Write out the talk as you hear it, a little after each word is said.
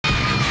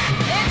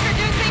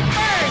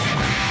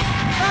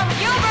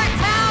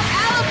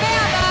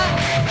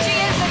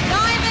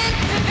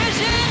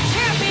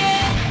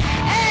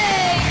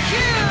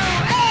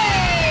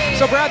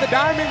So Brad, the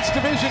Diamonds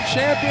Division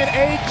Champion,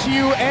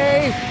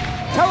 AQA,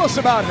 tell us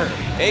about her.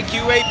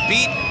 AQA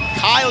beat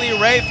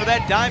Kylie Ray for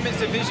that Diamonds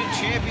Division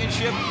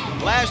Championship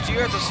last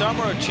year at the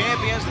Summer of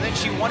Champions, and then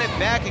she won it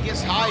back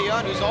against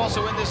Hyan, who's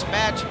also in this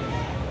match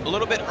a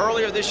little bit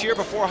earlier this year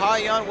before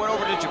Hyan went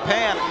over to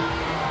Japan.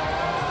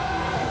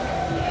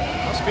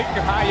 Well, speaking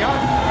of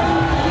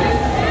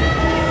Hyan,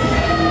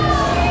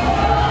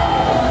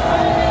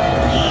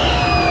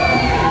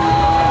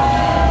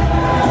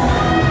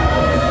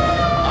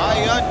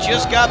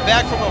 just got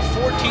back from a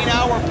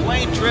 14-hour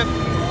plane trip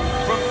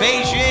from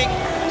Beijing,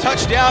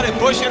 touched down at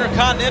Bush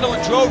Intercontinental and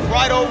drove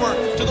right over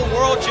to the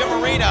World Gym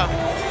Arena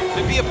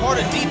to be a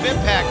part of Deep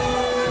Impact.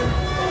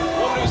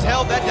 A woman who's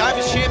held that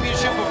Diamonds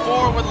Championship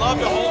before would love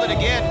to hold it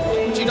again.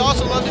 She'd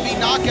also love to be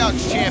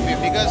Knockouts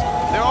champion because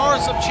there are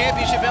some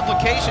championship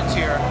implications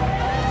here.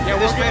 Yeah,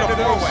 we'll get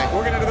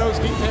into those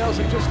details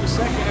in just a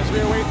second as we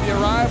await the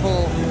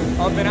arrival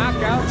of the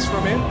Knockouts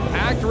from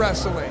Impact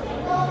Wrestling.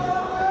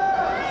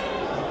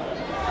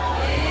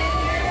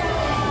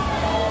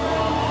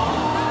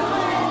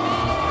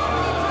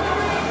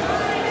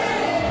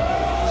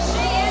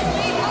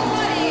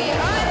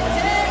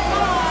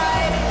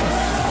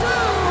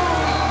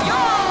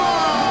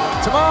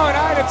 Tomorrow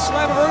night at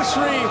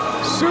Slammiversary,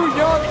 Su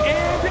Yung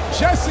and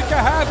Jessica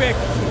Havoc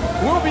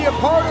will be a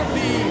part of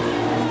the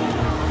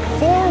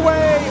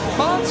four-way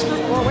monster.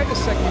 Well, wait a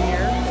second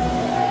here.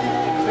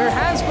 There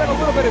has been a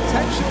little bit of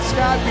tension,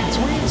 Scott,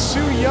 between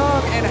Su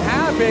Yung and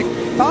Havoc.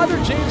 Father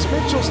James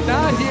Mitchell's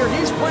not here.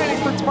 He's planning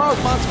for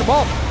tomorrow's Monster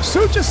Ball.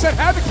 Su just sent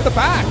Havoc to the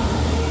back.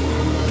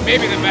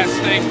 Maybe the best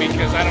thing,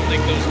 because I don't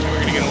think those two are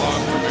going to get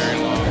along for very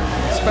long.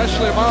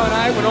 Especially tomorrow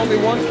night when only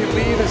one can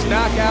leave as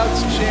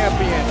Knockouts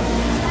champion.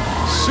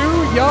 Su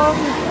Yung,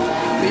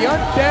 the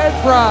Undead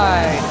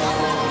Bride.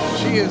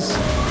 She is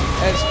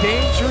as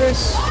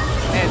dangerous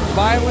and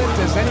violent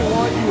as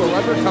anyone you will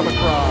ever come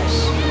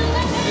across.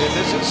 Yeah,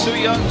 this is Su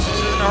Yung. This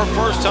isn't her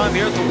first time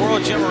here at the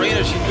World Gym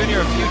Arena. She's been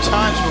here a few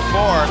times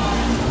before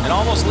and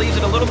almost leaves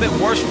it a little bit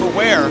worse for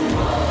wear.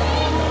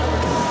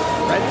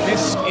 Red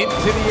mist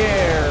into the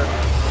air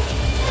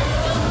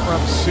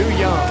from Su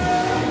Yung.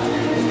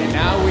 And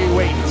now we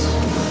wait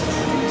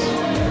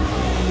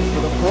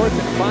for the fourth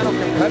and final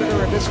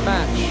competitor in this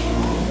match.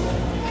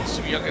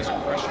 Su Yung has a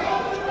crush.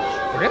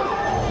 Really?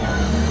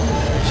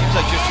 Seems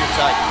like just your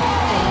type.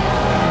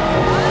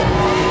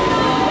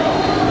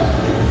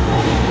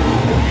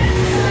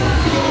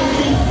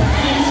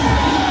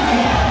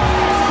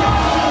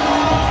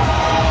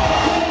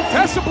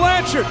 Tessa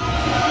Blanchard,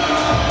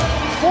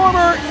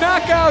 former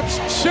Knockouts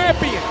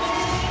champion.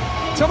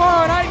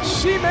 Tomorrow night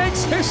she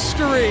makes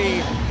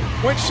history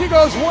when she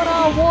goes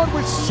one-on-one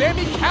with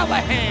Sami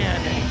Callihan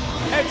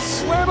at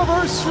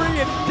Slammiversary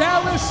in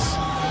Dallas.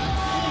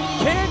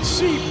 Can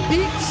she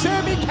beat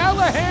Sami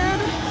Callihan?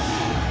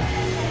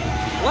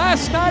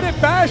 Last night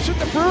at Bash at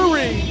the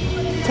Brewery,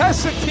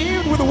 Tessa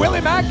teamed with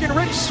Willie Mack and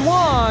Rich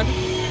Swann,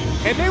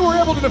 and they were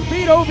able to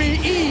defeat OVE,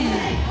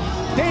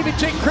 David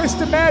J.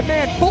 Kristen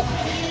Madman Fulton.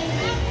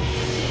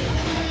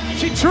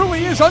 She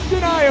truly is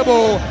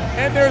undeniable,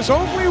 and there's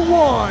only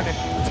one,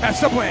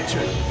 Tessa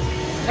Blanchard.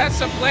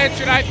 Tessa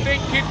Blanchard, I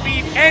think, can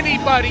beat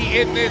anybody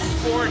in this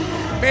sport,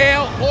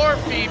 male or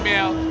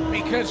female,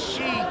 because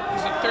she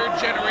is a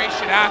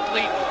third-generation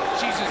athlete.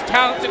 She's as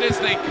talented as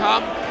they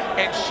come,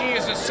 and she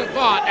is a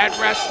savant at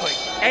wrestling.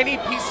 Any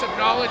piece of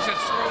knowledge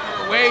that's thrown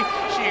her way,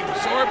 she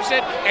absorbs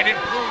it and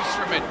improves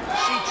from it.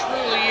 She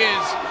truly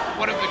is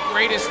one of the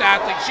greatest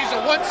athletes. She's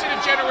a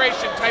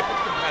once-in-a-generation type of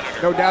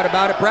competitor. No doubt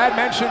about it. Brad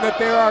mentioned that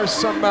there are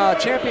some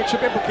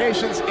championship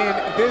implications in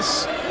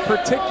this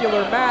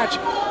particular match.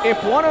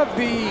 If one of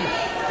the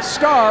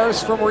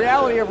stars from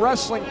Reality of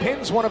Wrestling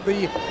pins one of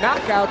the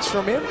Knockouts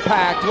from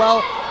Impact,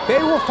 well, they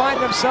will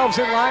find themselves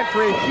in line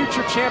for a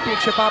future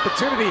championship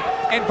opportunity,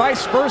 and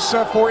vice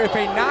versa for if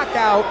a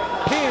Knockout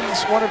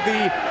pins one of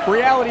the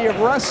Reality of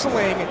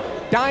Wrestling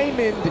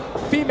Diamond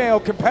female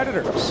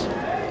competitors.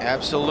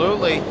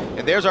 Absolutely.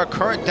 And there's our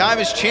current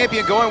Diamonds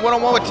champion going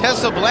one-on-one with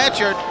Tessa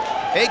Blanchard,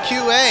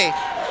 AQA.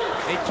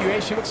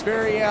 AQA, she looks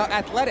very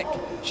athletic.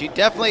 She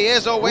definitely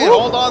is. Oh, wait,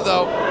 hold on,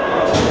 though.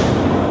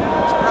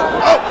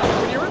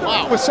 When you're in the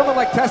ring with someone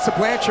like Tessa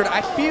Blanchard,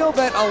 I feel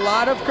that a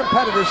lot of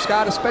competitors,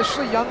 Scott,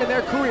 especially young in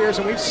their careers,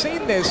 and we've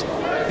seen this,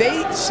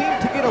 they seem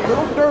to get a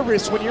little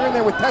nervous when you're in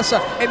there with Tessa,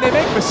 and they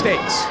make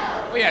mistakes.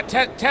 Well, yeah,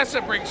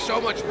 Tessa brings so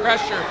much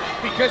pressure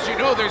because you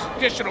know there's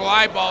additional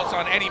eyeballs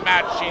on any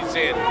match she's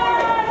in.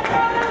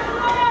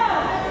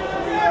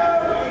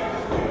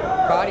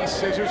 Body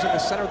scissors in the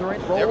center of the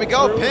ring. There we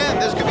go, pin.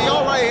 This could be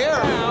all right here.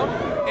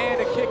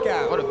 And a kick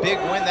out. What a big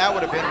win that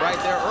would have been right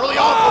there early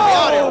on for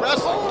Reality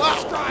Wrestling. Wow.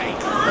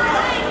 Strike.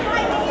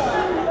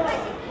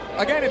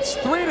 Again, it's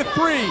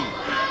 3-3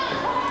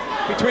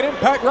 between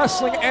Impact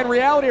Wrestling and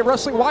Reality of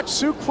Wrestling. Watch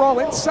Sue crawl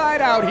inside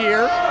out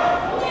here.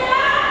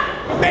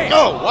 Bam.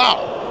 Oh,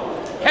 wow.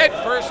 Head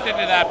first into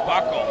that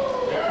buckle.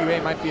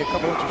 AQA might be a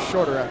couple inches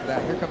shorter after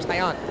that. Here comes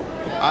Hyan.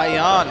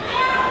 Hyan,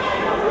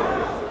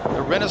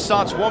 the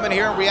Renaissance woman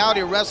here in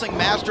Reality Wrestling,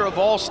 master of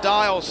all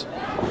styles.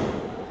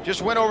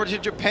 just went over to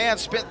Japan,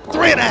 spent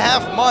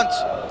 3.5 months.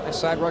 Nice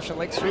side Russian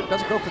leg sweep,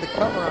 doesn't go for the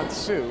cover on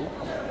Sue.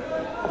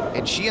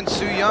 And she and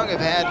Su Yung have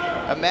had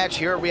a match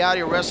here at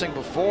Reality Wrestling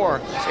before.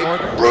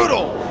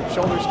 Brutal!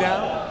 Shoulders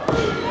down.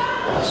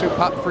 Sue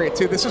popped free at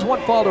 2. This is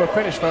one fall to a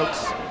finish,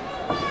 folks.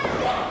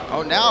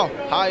 Oh, now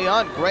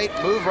Hyan, great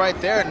move right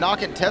there,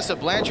 knocking Tessa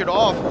Blanchard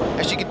off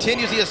as she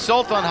continues the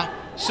assault on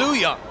Su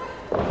Yung.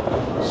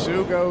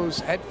 Sue goes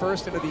head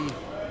first into the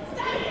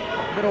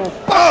middle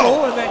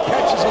bottle and then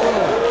catches a little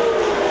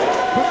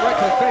boot right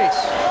to the face.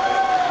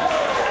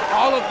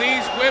 All of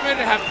these women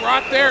have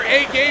brought their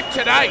A game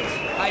tonight.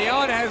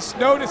 Hyan has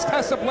noticed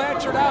Tessa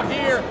Blanchard out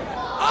here.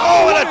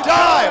 Oh, and a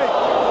dive!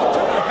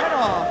 Took her head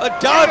off. A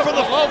dive for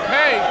the low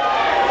pay.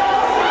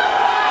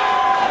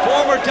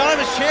 Former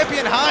Diamonds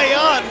champion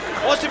Hyan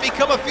wants to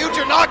become a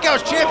future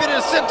Knockouts champion and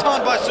is sent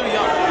on by Su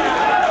Yung.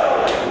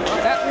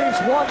 That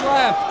leaves one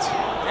left,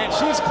 and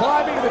she's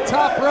climbing to the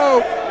top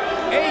rope.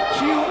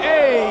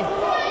 AQA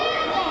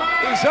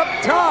is up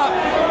top.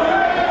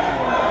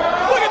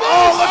 Look at this!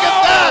 Oh, look at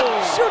that!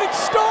 Shooting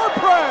star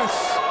press!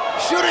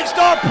 Shooting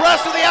star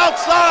press to the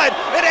outside,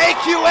 and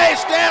AQA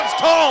stands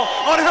tall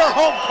on her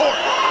home court.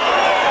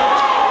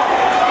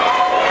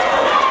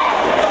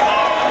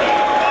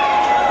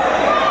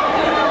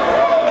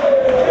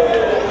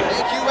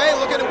 AQA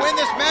looking to win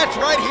this match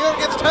right here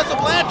against Tessa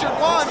Blanchard.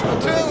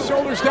 1, 2.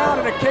 Shoulders down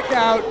and a kick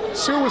out.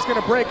 Sue was going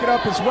to break it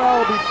up as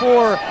well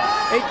before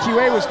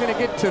AQA was going to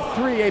get to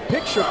 3. A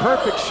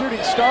picture-perfect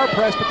shooting star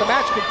press, but the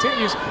match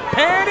continues.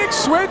 Panic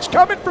switch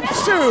coming from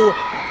Sue.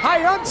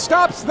 Hyan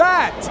stops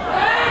that.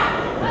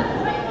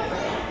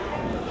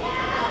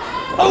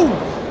 Oh!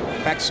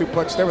 Back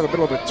suplex there with a bit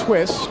of a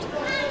twist.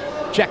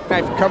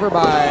 Jackknife cover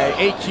by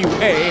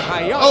AQA.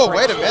 Hyan. Oh,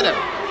 wait a minute.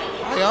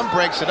 Hyan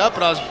breaks it up,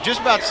 and I was just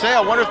about to say,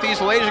 I wonder if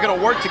these ladies are going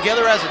to work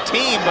together as a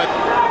team, but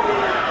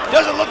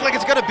doesn't look like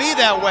it's going to be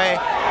that way.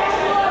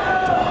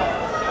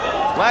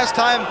 Last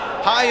time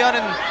Hyan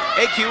and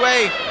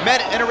AQA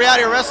met in a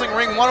Reality Wrestling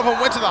ring, one of them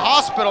went to the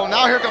hospital.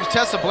 Now here comes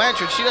Tessa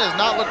Blanchard. She does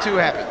not look too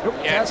happy. Nope,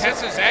 Yeah,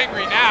 Tessa's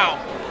angry now.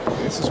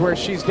 This is where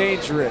she's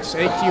dangerous.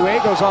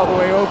 AQA goes all the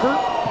way over.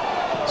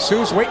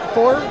 Sue's waiting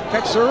for her.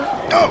 Catches her.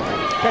 Oh!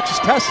 Catches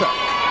Tessa.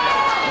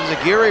 There's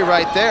a Giri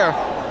right there.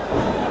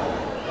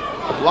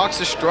 Blocks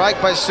the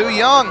strike by Su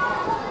Yung.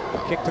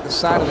 Kick to the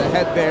side of the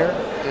head there.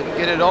 Didn't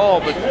get it all,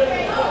 but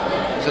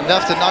it was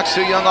enough to knock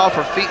Su Yung off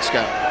her feet,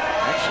 Scott.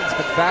 Action's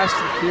been fast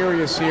and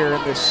furious here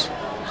in this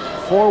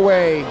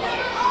 4-way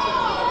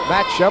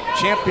matchup.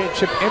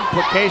 Championship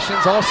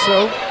implications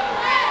also.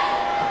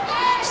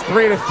 It's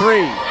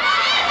 3-3.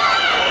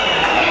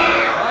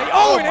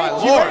 Oh, and my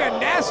AQA, Lord. a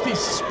nasty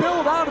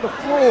spilled onto the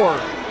floor.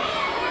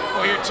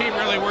 Well, your team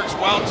really works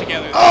well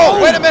together.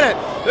 Oh, wait a minute.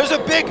 There's a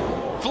big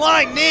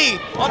flying knee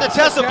on the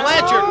Tessa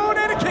Blanchard. Oh,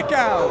 and a kick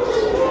out.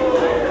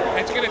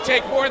 It's going to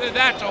take more than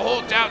that to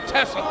hold down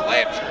Tessa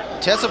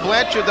Blanchard. Tessa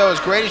Blanchard, though, as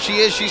great as she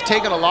is, she's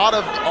taken a lot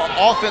of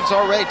offense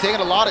already,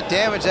 taken a lot of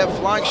damage. That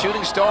flying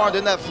shooting star and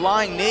then that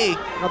flying knee.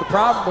 Now, the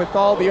problem with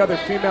all the other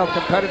female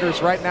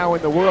competitors right now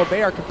in the world,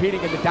 they are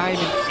competing in the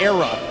Diamond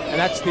era, and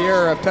that's the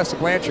era of Tessa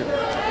Blanchard.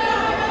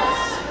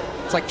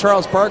 It's like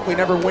Charles Barkley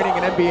never winning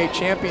an NBA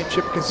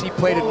championship because he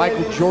played in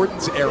Michael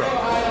Jordan's era.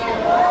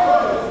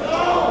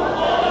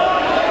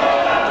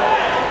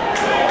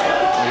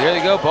 Here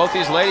they go, both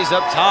these ladies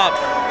up top.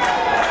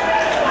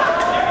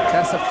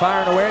 Tessa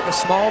firing away at the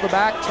small of the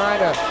back, trying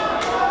to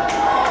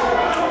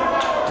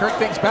turn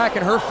things back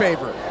in her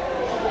favor.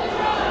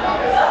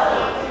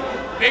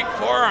 Big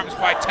forearms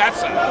by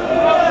Tessa.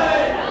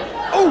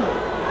 Oh!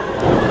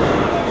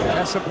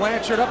 Tessa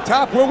Blanchard up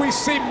top. Will we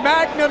see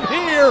Magnum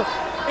here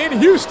in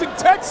Houston,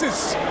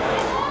 Texas?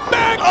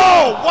 Magnum!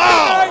 Oh,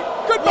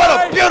 wow! Goodbye.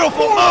 What a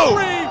beautiful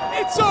move! 4-3.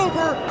 It's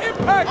over.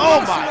 Impact Oh,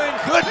 Wrestling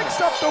my goodness. picks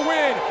up the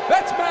win.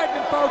 That's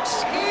Magnum,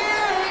 folks.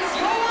 Here is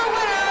your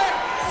winner,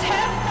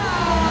 Tessa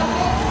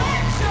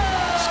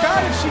Blanchard.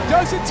 Scott, if she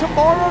does it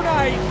tomorrow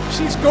night,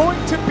 she's going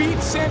to beat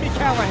Sami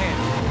Callihan.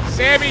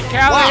 Sami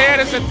Callihan,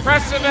 as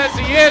impressive as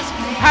he is,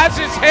 has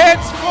his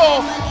hands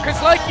full. Because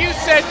like you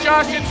said,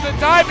 Josh, it's the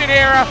Diamond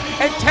era,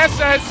 and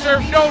Tessa has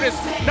served notice,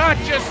 not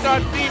just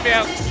on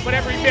females, but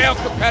every male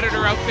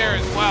competitor out there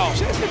as well.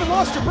 She hasn't even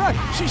lost her breath.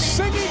 She's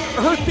singing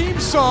her theme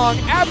song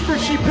after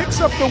she picks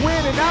up the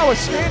win, and now a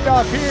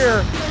standoff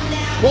here.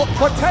 Well,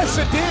 what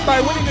Tessa did by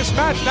winning this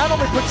match not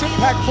only puts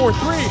Impact 4-3,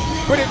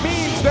 but it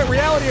means that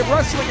Reality of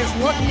Wrestling is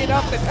lucky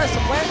enough that Tessa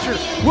Blanchard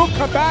will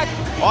come back.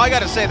 Oh, I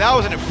got to say, that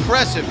was an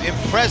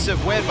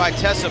impressive win by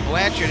Tessa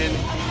Blanchard. And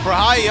for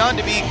Hyan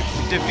to be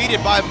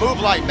defeated by a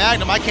move like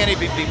Magnum, I can't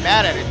even be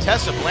mad at it.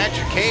 Tessa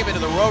Blanchard came into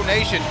the Road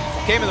Nation,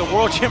 came in the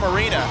World Gym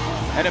Arena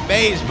and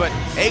amazed, but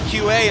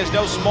AQA is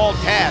no small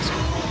task.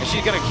 And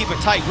she's going to keep a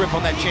tight grip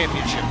on that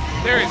championship.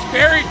 There is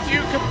very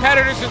few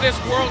competitors in this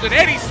world in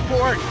any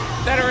sport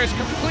that are as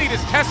complete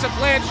as Tessa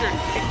Blanchard.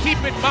 And keep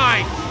in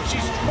mind,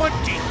 she's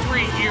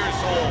 23 years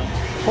old.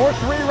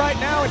 4-3 right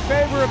now in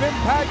favor of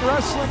Impact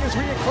Wrestling as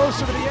we get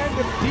closer to the end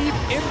of Deep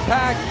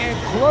Impact and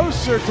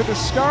closer to the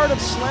start of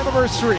Slammiversary.